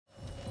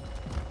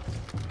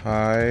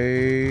Hi.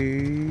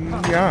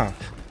 Yeah.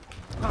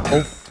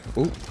 Oh.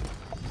 Oh.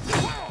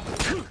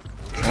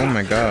 Oh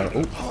my god.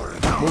 Oh.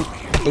 Oh.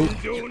 Oh.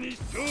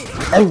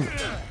 Oh.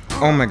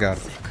 Oh my god.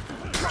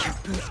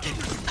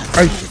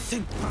 Oh.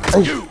 Oh.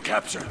 You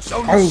captured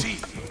Zone Oh. C.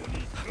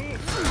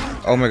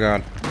 Oh my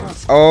god.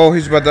 Oh,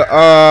 he's about to.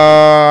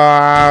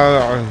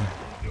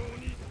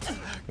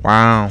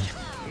 Wow.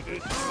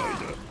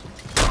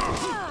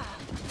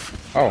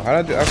 Oh,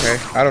 how did I do? Okay,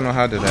 I don't know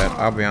how to do that.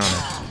 I'll be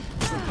honest.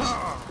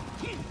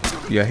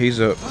 Yeah, he's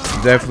a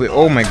definitely.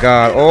 Oh my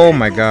god. Oh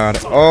my god.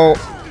 Oh.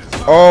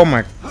 Oh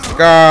my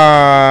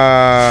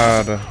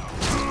god.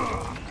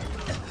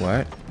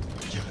 What?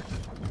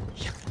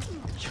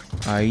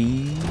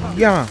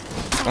 Yeah.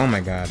 Oh my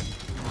god.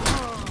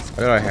 I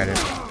thought I had it.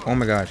 Oh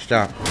my god.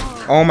 Stop.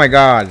 Oh my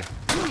god.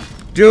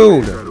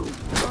 Dude.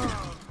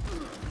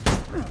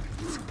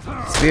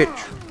 Bitch.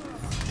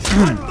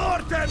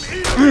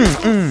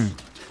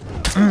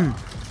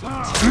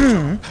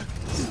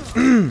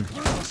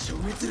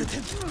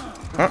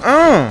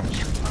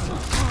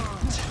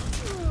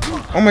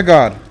 Oh my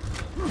god.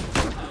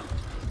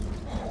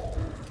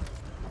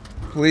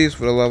 Please,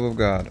 for the love of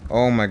God.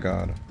 Oh my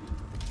god.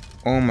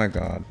 Oh my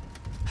god.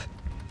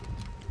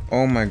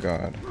 Oh my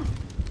god.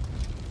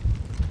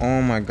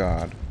 Oh my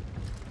god.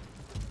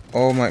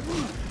 Oh my.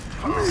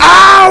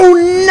 Oh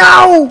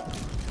no!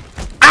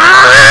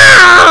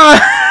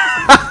 Ah!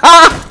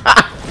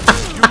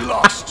 You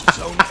lost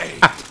Zone A.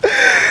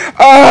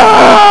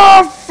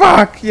 Oh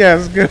fuck!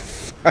 Yes, good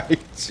fight.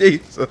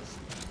 Jesus.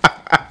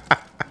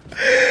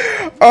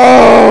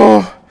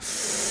 Oh.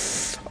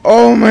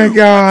 Oh my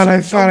god!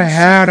 I thought I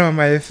had him.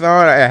 I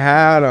thought I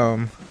had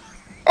him.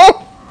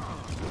 Oh.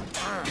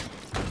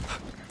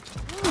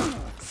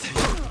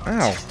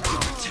 Ow.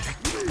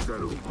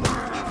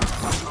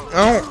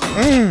 Oh.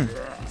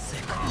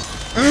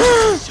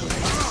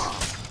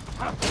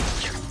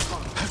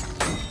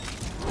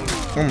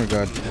 Oh my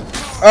god.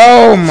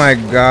 Oh my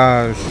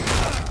gosh.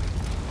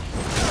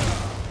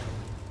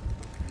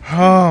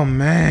 Oh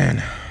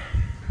man.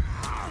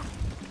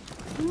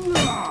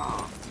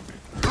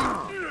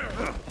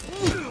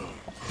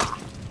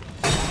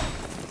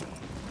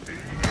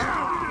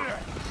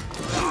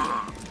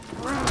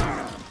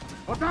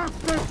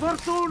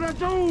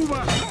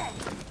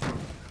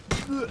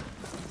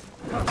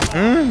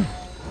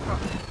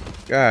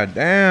 God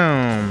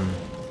damn.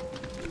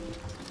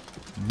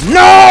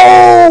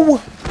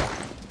 No!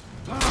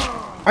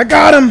 I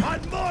got him!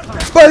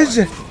 Buzz!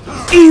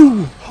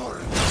 Ew!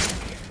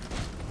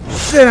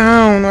 Sit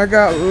down! I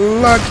got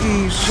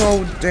lucky!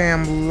 So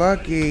damn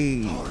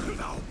lucky!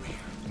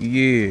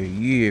 Yeah,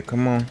 yeah,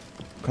 come on.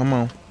 Come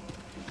on.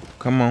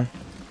 Come on.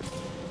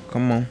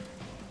 Come on.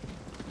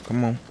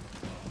 Come on.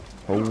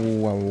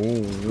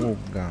 Oh,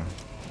 God.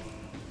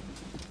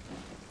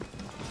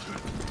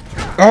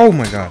 Oh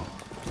my god.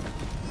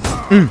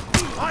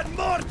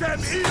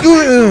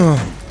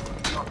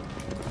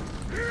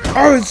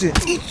 Oh, it's it.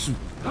 Itsu.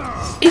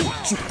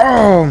 Itsu.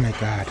 Oh my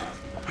god.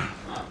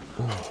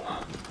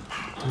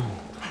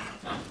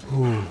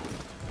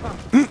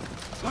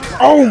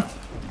 Oh.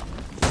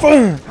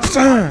 Fun.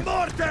 Son.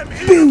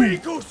 Boom.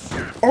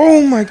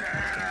 Oh my.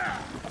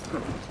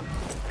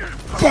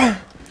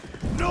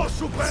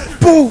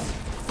 Boo.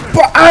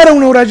 But I don't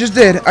know what I just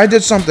did. I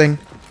did something.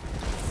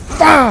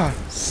 Fa.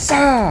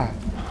 Sa.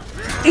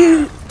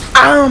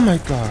 Oh my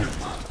god.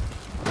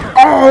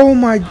 Oh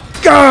my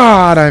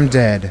god, I'm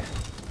dead.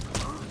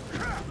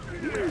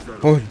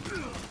 Oh.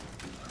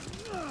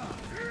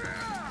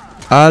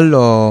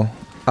 Hello.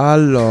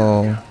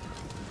 Hello.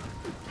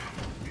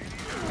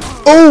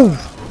 Oh!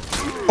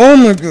 Oh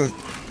my god.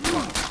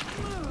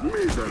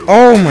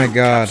 Oh my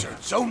god.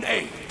 Zone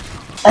A.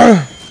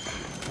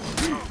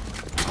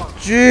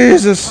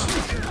 Jesus.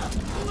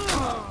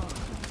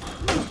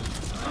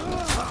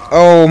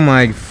 Oh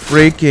my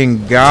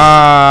freaking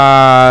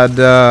god.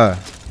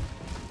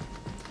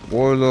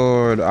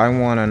 Warlord, I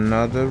want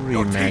another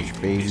rematch,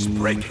 baby.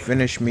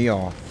 Finish me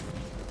off.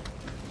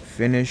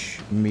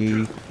 Finish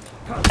me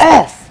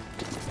off.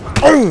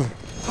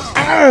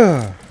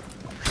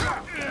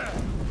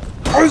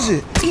 What is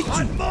it? Eat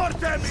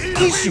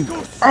you.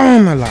 Oh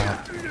my lord.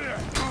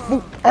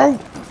 Oh.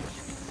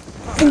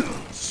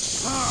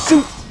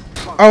 Shoot.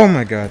 Oh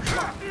my god.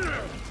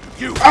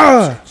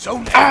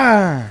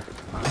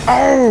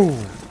 Oh.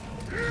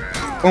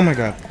 Oh my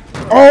god.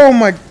 Oh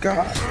my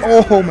god.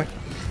 Oh my.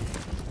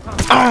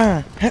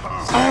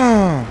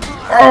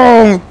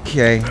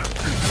 Okay.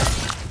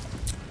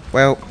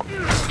 Well.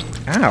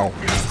 Ow.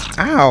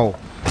 Ow.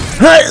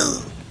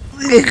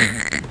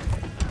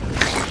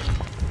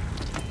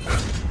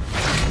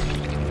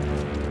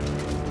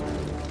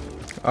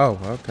 Oh,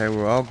 okay.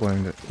 We're all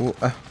going to.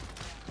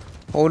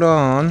 Hold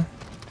on.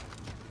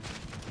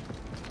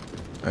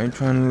 I ain't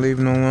trying to leave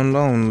no one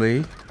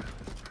lonely.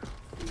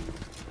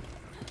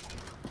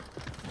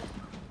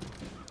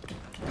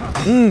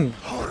 Oh.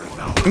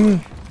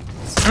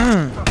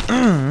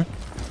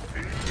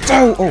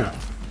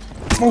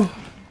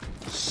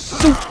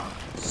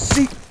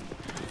 See.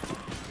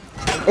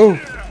 Oh.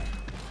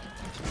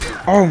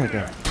 Oh my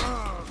god.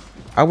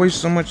 I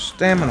waste so much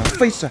stamina.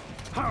 Face up.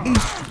 Eat.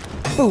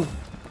 Boo.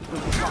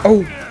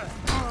 Oh.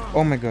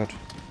 Oh my god.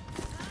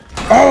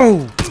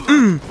 Oh.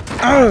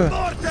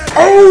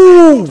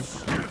 Oh.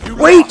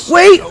 Wait.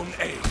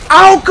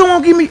 Oh, come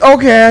on, give me.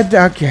 Okay,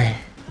 okay.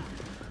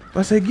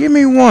 I say, give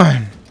me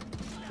one.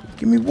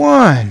 Give me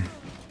one.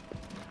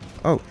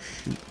 Oh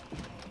shoot.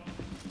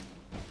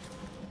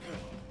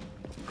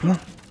 Come on.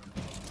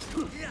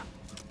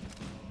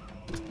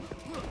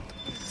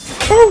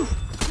 Oh.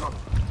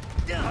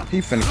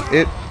 He finished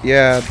it.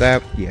 Yeah,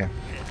 that. Yeah.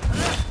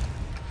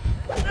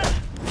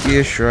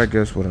 Yeah, sure. I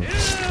guess whatever.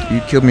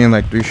 You killed me in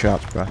like 3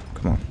 shots, bro.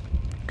 Come on.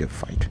 Good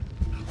fight.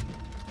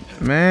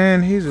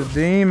 Man, he's a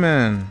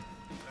demon.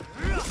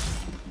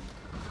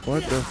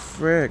 What the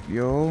frick,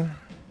 yo?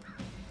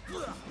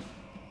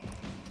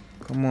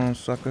 Come on,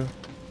 sucker.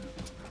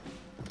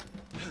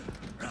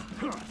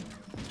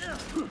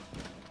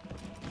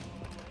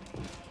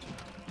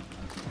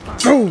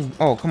 Oh!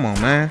 Oh, come on,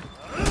 man.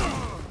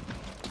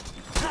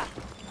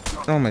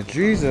 Oh my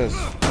Jesus.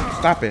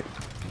 Stop it.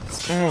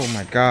 Oh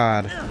my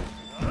god.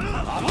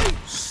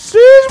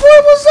 Jeez,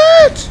 what was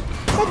that?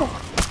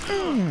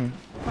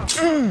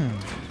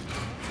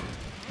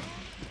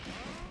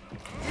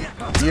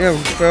 Yeah,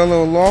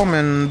 fellow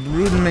lawman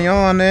rooting me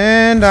on,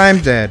 and I'm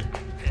dead.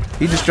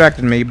 He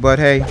distracted me, but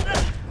hey,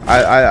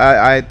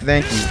 I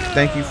thank you.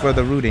 Thank you for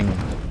the rooting.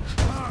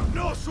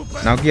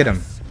 Now get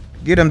him.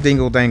 Get him,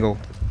 Dingle Dangle.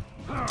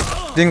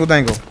 Dingle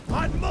Dangle.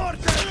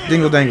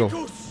 Dingle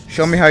Dangle.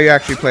 Show me how you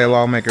actually play a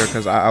Lawmaker, a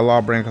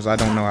Lawbringer, because I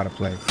don't know how to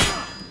play.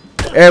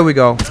 There we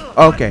go.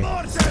 Okay.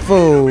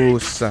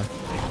 Foos.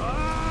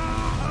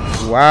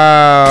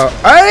 Wow.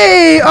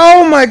 Hey!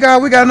 Oh my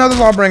god, we got another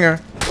Lawbringer.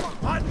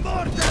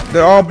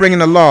 They're all bringing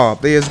the law.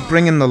 They is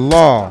bringing the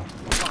law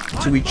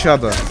to each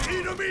other.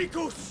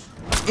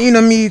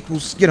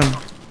 Inimigos. Get him.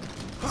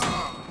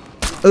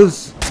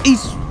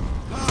 East.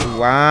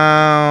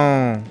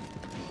 Wow.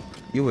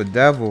 You a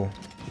devil.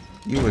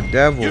 You a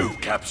devil. You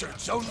captured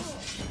zone.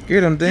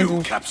 Get him, Dingle.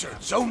 You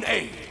captured zone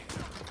A.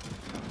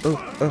 Oh.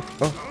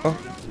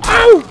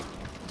 Ow!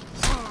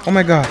 Oh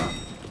my god.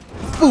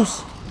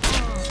 Foos.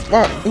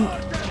 Wow.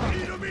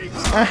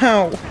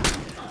 Ow.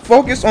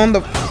 Focus on the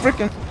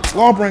freaking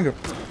Lawbringer.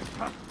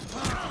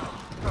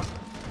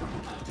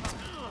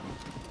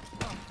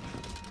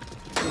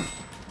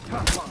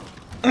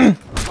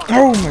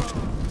 Oh my.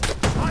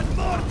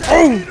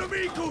 Oh.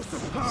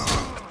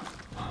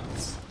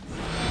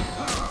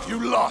 You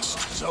lost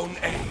zone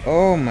A.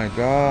 Oh my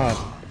god.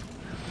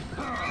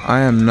 I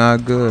am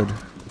not good.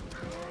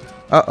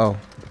 Uh-oh.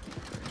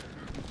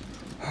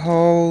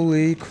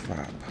 Holy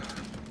crap.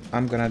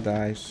 I'm gonna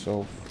die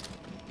so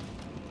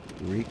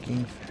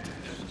freaking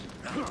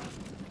fast.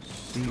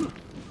 See.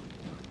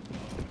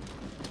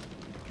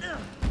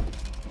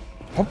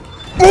 Oh.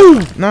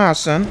 Boom! Nah,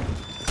 son.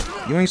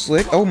 You ain't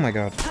slick. Oh my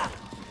god.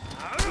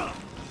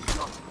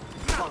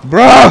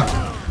 Bruh!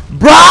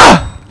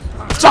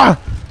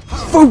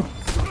 Foo!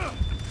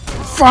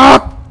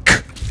 Fuck!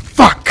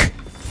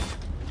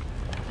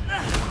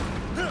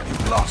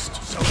 Lost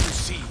zone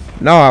C.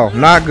 No,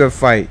 not good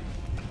fight.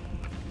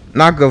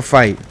 Not good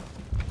fight.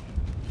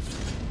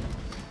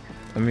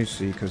 Let me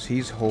see, because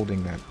he's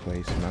holding that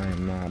place and I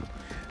am not.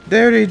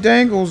 There he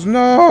dangles.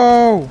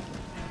 No!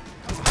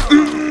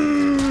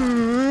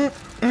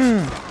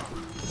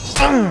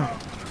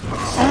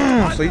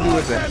 So you do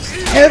with that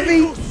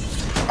heavy.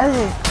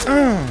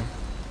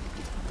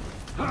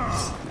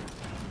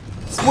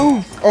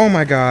 Woo. Oh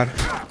my god.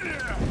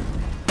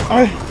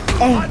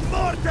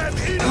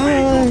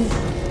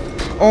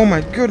 Oh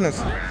my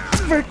goodness.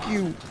 Frick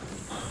you.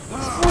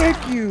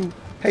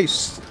 Hey,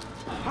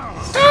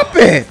 stop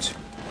it.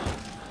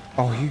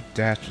 Oh, you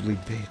dastardly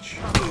bitch.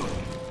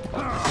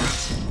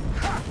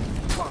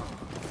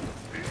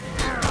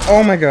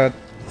 Oh my god.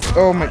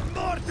 Oh my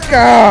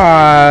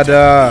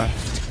god.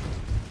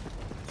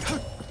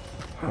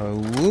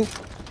 Whoop.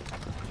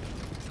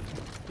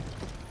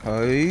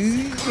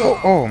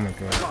 Oh my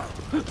god.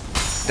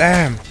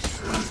 Damn.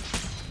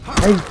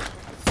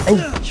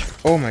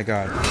 Oh my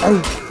god.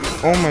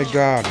 Oh my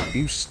god.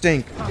 You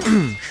stink.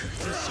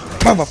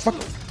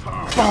 Motherfucker.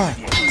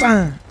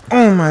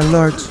 Oh my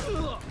lord.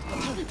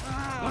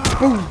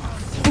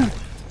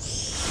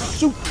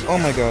 Oh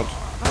my god.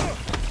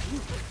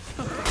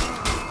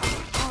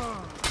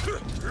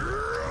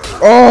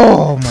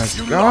 Oh my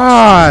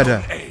god.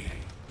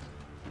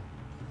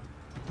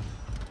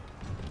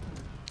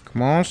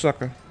 Come on,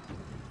 sucker.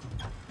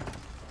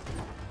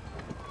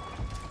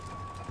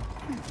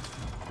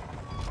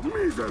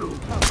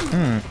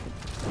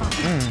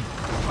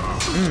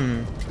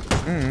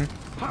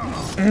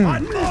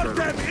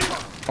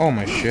 Oh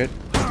my shit.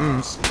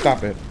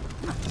 Stop it.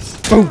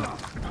 Boom.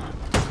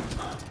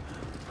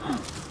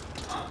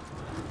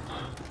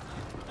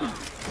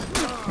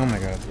 Oh my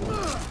god.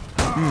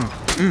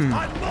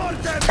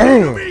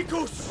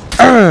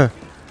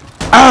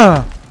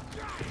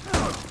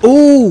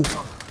 Ooh.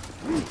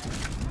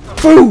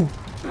 Boo.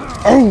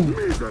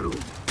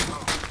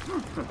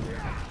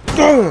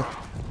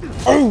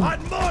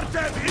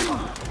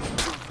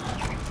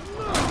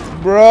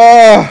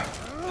 Bruh.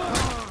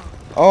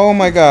 Oh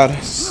my god.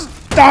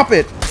 Stop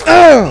it.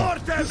 Ugh.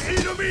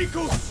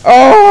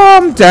 Oh,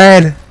 I'm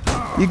dead.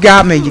 You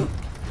got me. You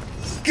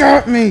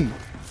got me.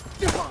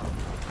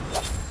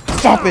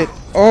 Stop it.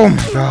 Oh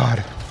my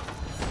god.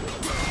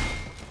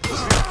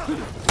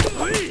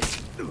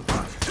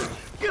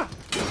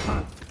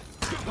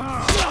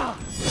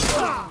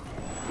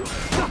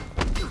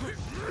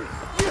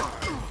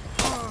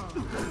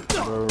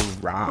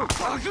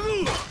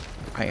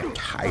 I am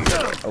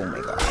tired. Oh my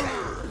god.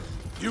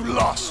 You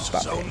lost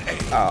Stop Zone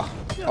it. A.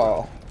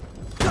 Oh.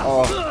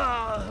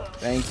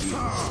 Thank you.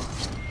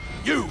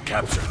 You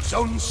captured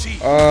Zone C.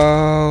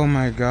 Oh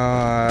my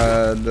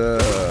god.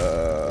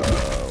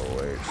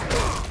 Wait.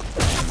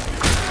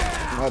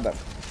 Mother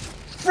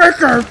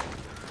fricker!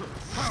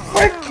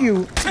 Frick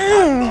you!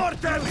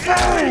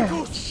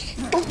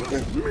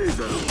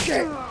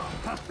 Shit.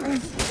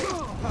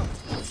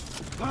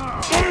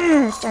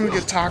 It's starting to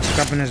get toxic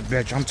up in this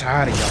bitch. I'm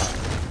tired of y'all.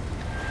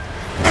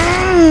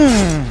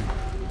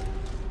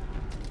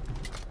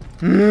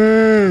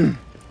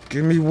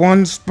 Give me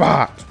one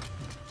spot.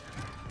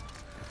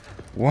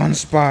 One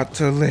spot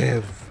to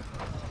live.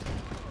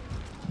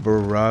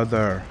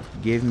 Brother.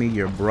 Give me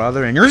your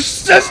brother and your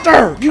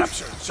sister! You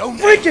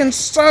freaking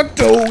suck,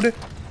 dude!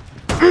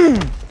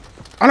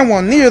 I don't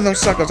want neither of them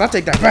suckers. I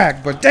take that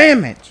back, but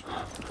damn it!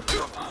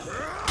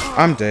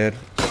 I'm dead.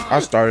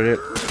 I started it,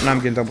 and I'm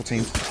getting double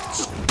teamed.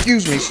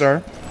 Excuse me,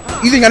 sir.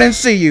 You think I didn't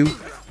see you?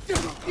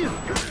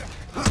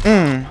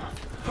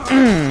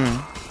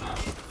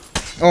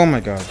 Oh my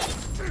god.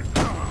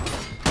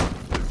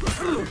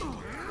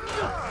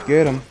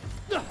 Get him.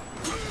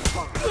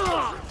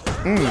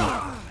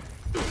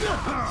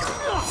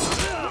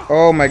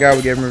 Oh my god,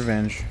 we gave him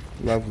revenge.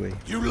 Lovely.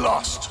 You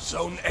lost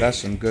Zone A. That's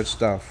some good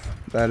stuff.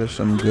 That is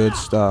some good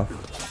stuff.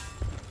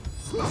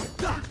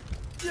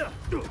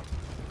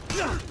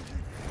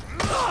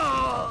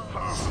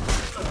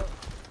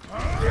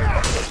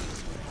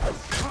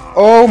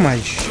 Oh my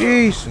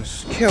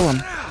Jesus. Kill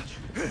him.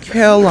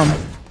 Kill him.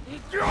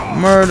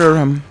 Murder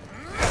him.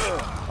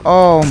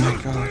 Oh my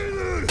god.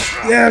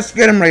 Yes,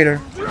 get him, Raider.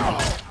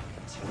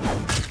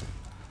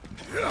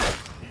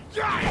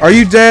 Are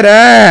you dead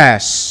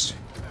ass?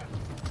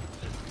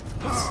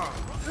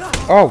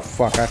 Oh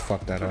fuck, I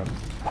fucked that up.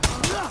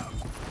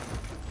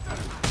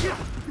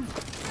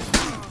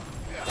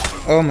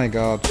 Oh my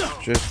god,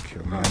 just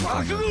kill me.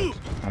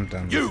 I'm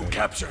done with it. You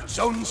captured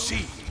Zone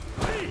C.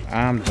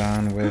 I'm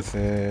done with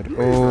it.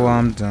 Oh,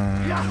 I'm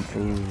done.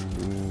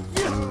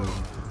 Ooh.